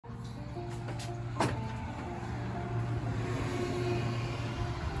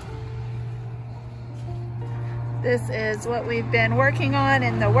This is what we've been working on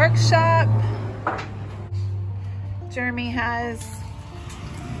in the workshop. Jeremy has,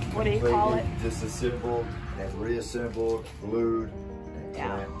 what do you call it? Disassembled and reassembled, glued, and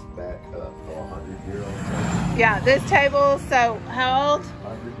clamped back up for 100-year-old table. Yeah, this table, so how old?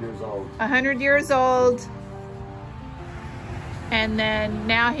 100 years old. 100 years old. And then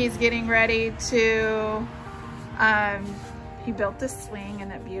now he's getting ready to, he built this swing,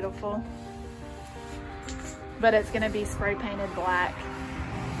 isn't it beautiful? But it's gonna be spray painted black.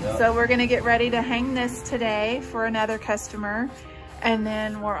 Yep. So we're gonna get ready to hang this today for another customer. And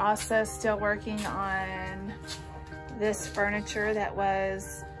then we're also still working on this furniture that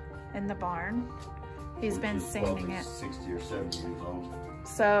was in the barn. He's been sanding it. 60 or 70 years old.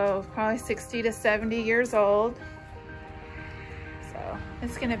 So probably 60 to 70 years old. So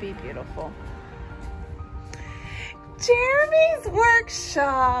it's gonna be beautiful. Jeremy's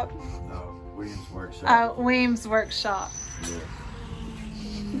workshop. No, William's workshop. Oh, William's workshop. Yeah.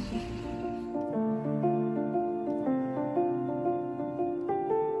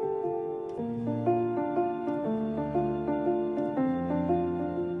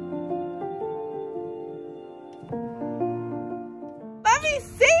 Let me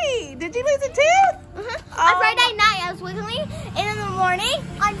see. Did you lose a tooth? On Friday night, I was wiggling, and in the morning,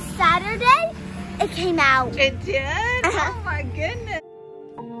 on Saturday, it came out. It did? Oh my goodness.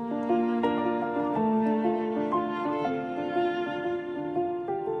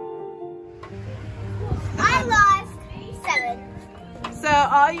 I lost 7. So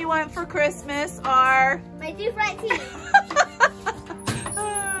all you want for Christmas are My 2 front teeth. I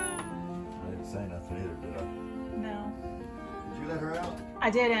didn't say nothing either, did I? No, Did you let her out? I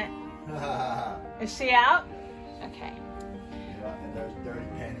didn't. Yeah, Is she out? Okay. and there's dirty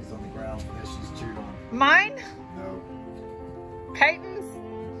panties on the ground that she's chewed on. Mine? No. Peyton's?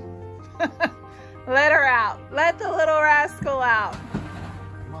 Let her out. Let the little rascal out.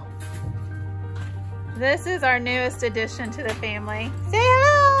 Come on. This is our newest addition to the family. Say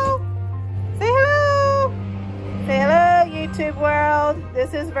hello. Say hello. Say hello, YouTube world.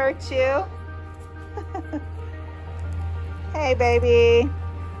 This is Virtue. Hey, baby.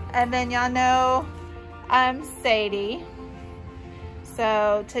 And then y'all know I'm Sadie.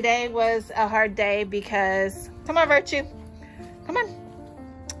 So today was a hard day because, come on, Virtue. Come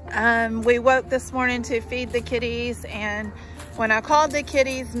on. We woke this morning to feed the kitties, and when I called the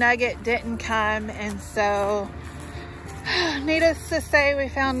kitties, Nugget didn't come. And so needless to say, we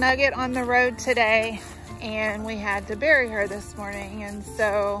found Nugget on the road today and we had to bury her this morning. And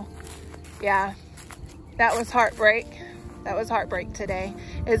so, yeah, that was heartbreak. That was heartbreak today.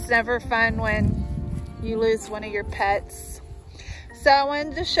 It's never fun when you lose one of your pets. So I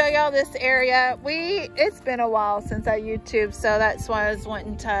wanted to show y'all this area. It's been a while since I YouTube, so that's why I was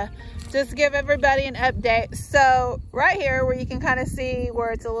wanting to just give everybody an update. So right here where you can kind of see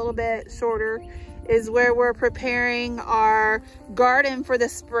where it's a little bit shorter is where we're preparing our garden for the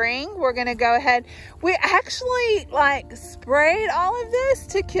spring. We're gonna go ahead. We actually like sprayed all of this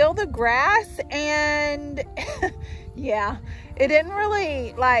to kill the grass, and yeah, it didn't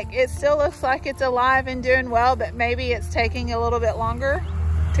really, like, it still looks like it's alive and doing well, but maybe it's taking a little bit longer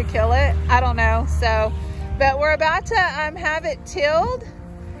to kill it. I don't know. So, but we're about to have it tilled,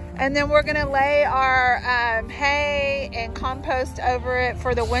 and then we're gonna lay our hay and compost over it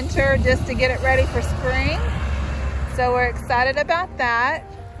for the winter just to get it ready for spring. So we're excited about that.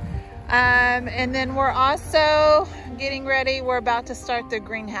 And then we're also getting ready. We're about to start the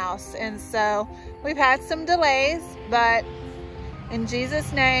greenhouse. And so we've had some delays, but in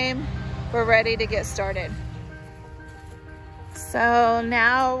Jesus' name, we're ready to get started. So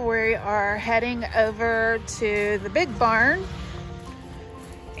now we are heading over to the big barn.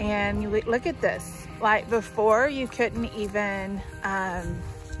 And look at this. Like before, you couldn't even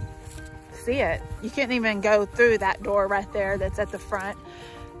see it. You couldn't even go through that door right there that's at the front.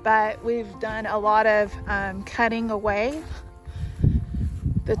 But we've done a lot of cutting away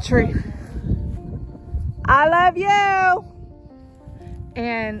the tree. I love you.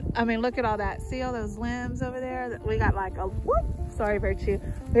 And I mean, look at all that. See all those limbs over there? We got like a, whoop, sorry, Virtue.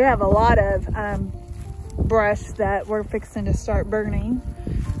 We have a lot of brush that we're fixing to start burning.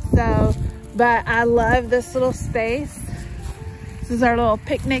 So, but I love this little space. This is our little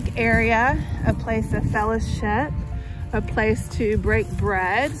picnic area, a place of fellowship, a place to break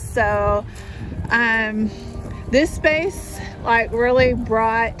bread. So this space like really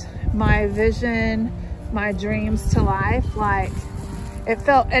brought my vision, my dreams to life. Like it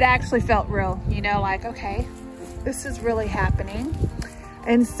actually felt real, you know, like, okay, this is really happening.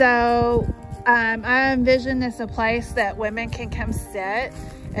 And so I envision this a place that women can come sit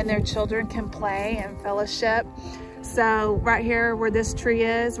and their children can play and fellowship. So right here where this tree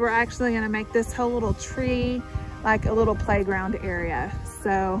is, we're actually gonna make this whole little tree like a little playground area.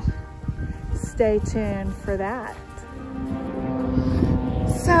 So stay tuned for that.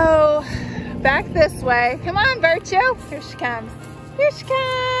 So back this way. Come on, Virtue. Here she comes. Here she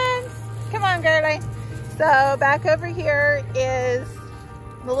comes. Come on, girlie. So back over here is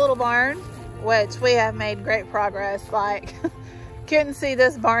the little barn, which we have made great progress. Like, couldn't see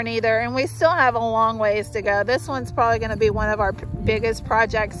this barn either, and we still have a long ways to go. This one's probably going to be one of our biggest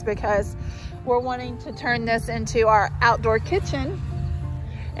projects because we're wanting to turn this into our outdoor kitchen.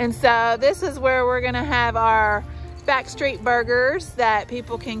 And so this is where we're going to have our backstreet burgers that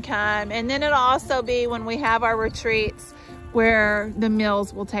people can come, and then it'll also be when we have our retreats where the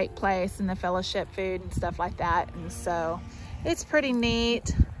meals will take place and the fellowship food and stuff like that. And so it's pretty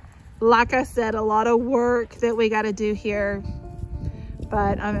neat. Like I said, a lot of work that we got to do here,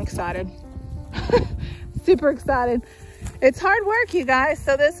 but I'm excited. Super excited. It's hard work, you guys.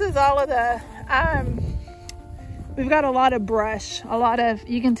 So this is all of the we've got a lot of brush,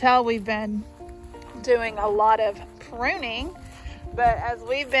 you can tell we've been doing a lot of pruning, but as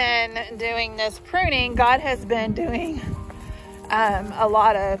we've been doing this pruning, God has been doing a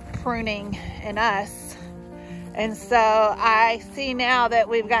lot of pruning in us. And so I see now that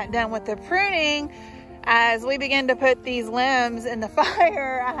we've got done with the pruning, as we begin to put these limbs in the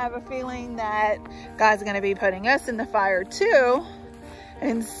fire, I have a feeling that God's going to be putting us in the fire too.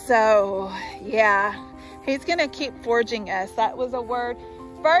 And so, yeah, he's going to keep forging us. That was a word.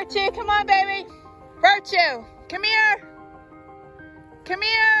 Virtue, come on, baby. Virtue, come here. Come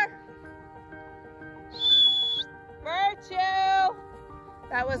here. Virtue.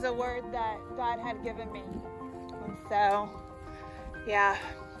 That was a word that God had given me. And so, yeah,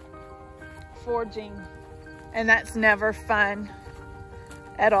 forging. And that's never fun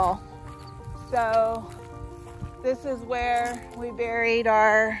at all. So this is where we buried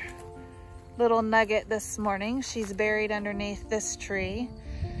our little nugget this morning. She's buried underneath this tree.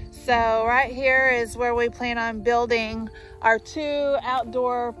 So right here is where we plan on building our 2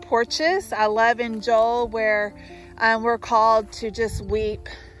 outdoor porches. I love in Joel where we're called to just weep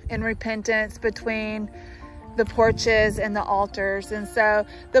in repentance between the porches and the altars. And so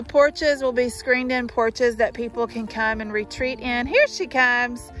the porches will be screened in porches that people can come and retreat in. Here she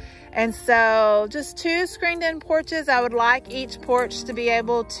comes. And so just 2 screened in porches. I would like each porch to be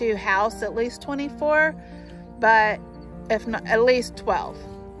able to house at least 24, but if not, at least 12.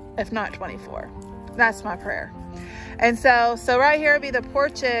 If not 24. That's my prayer. And so right here will be the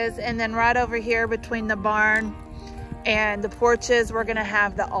porches, and then right over here between the barn and the porches, we're gonna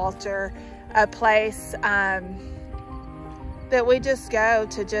have the altar, a place that we just go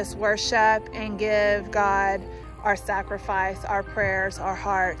to just worship and give God our sacrifice, our prayers, our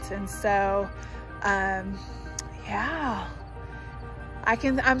hearts. And so, yeah,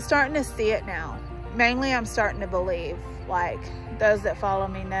 I'm starting to see it now. Mainly I'm starting to believe. Like, those that follow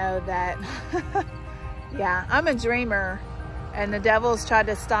me know that, yeah, I'm a dreamer, and the devil's tried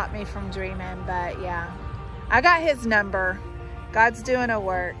to stop me from dreaming, but yeah, I got his number. God's doing a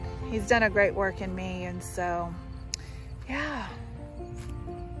work. He's done a great work in me, and so, yeah.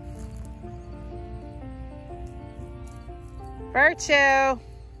 Virtue.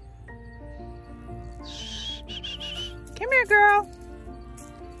 Come here, girl.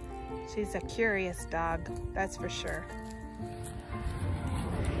 She's a curious dog, that's for sure.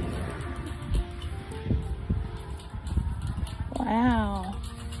 Wow.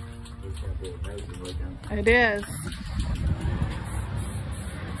 It is.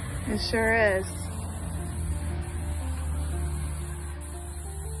 It sure is.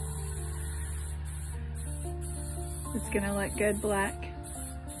 It's gonna look good black.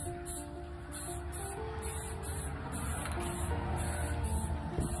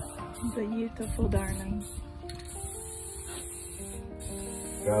 It's a beautiful darling.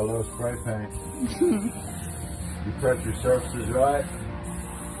 Got a little spray paint. You prep your surfaces right,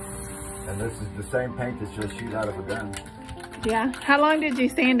 and this is the same paint that you'll shoot out of a gun. Yeah. How long did you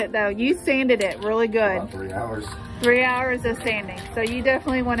sand it though? You sanded it really good. About 3 hours. 3 hours of sanding. So you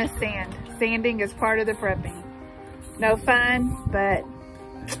definitely want to sand. Sanding is part of the prepping. No fun, but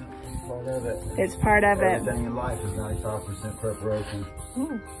Part of it. it's part of it. Everything in life is 95% preparation.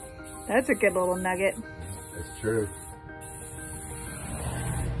 Ooh, that's a good little nugget. It's true.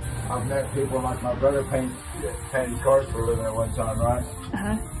 I've met people like my brother painted cars for a living at one time, right?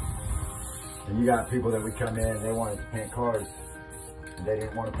 Uh-huh. And you got people that would come in and they wanted to paint cars. And they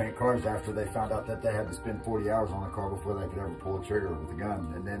didn't want to paint cars after they found out that they had to spend 40 hours on a car before they could ever pull a trigger with a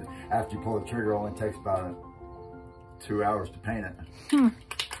gun. And then after you pull the trigger, it only takes about 2 hours to paint it.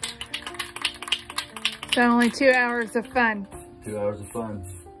 So only 2 hours of fun. 2 hours of fun.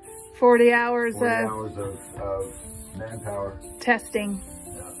 40 hours 40 of hours of manpower. testing.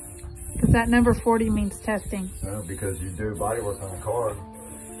 Yeah. Because that number 40 means testing. Well, because you do body work on a car,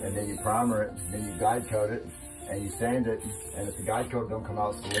 and then you primer it, and then you guide coat it, and you sand it, and if the guide coat don't come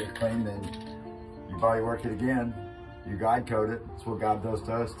out solid clean, then you body work it again, you guide coat it. That's what God does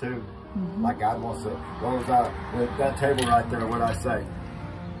to us too. Like God wants to, what was that table right there, what'd I say?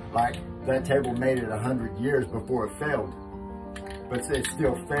 Like that table made it 100 years before it failed, but it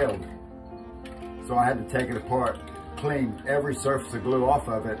still failed. So I had to take it apart, clean every surface of glue off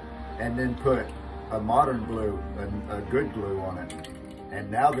of it, and then put a modern glue, a good glue on it.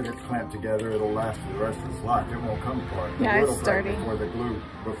 And now that it's clamped together, it'll last for the rest of its life. It won't come apart. Yeah, it's sturdy. Before the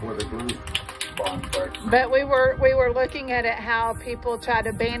glue bond breaks. But we were looking at it how people try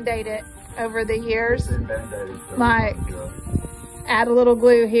to band-aid it over the years. Like add a little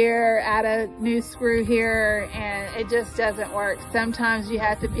glue here, add a new screw here, and it just doesn't work. Sometimes you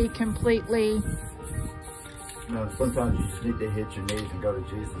have to be completely. No, sometimes you just need to hit your knees and go to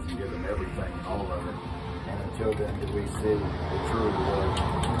Jesus and give him everything and all of it. And until then, do we see the true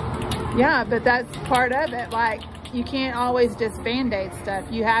reward. Yeah, but that's part of it. Like, you can't always just band-aid stuff.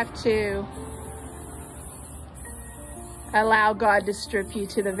 You have to allow God to strip you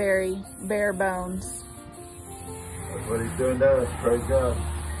to the very bare bones. That's what he's doing to us. Praise God.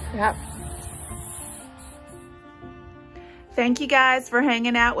 Yep. Thank you guys for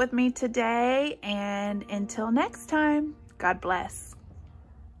hanging out with me today. And until next time, God bless.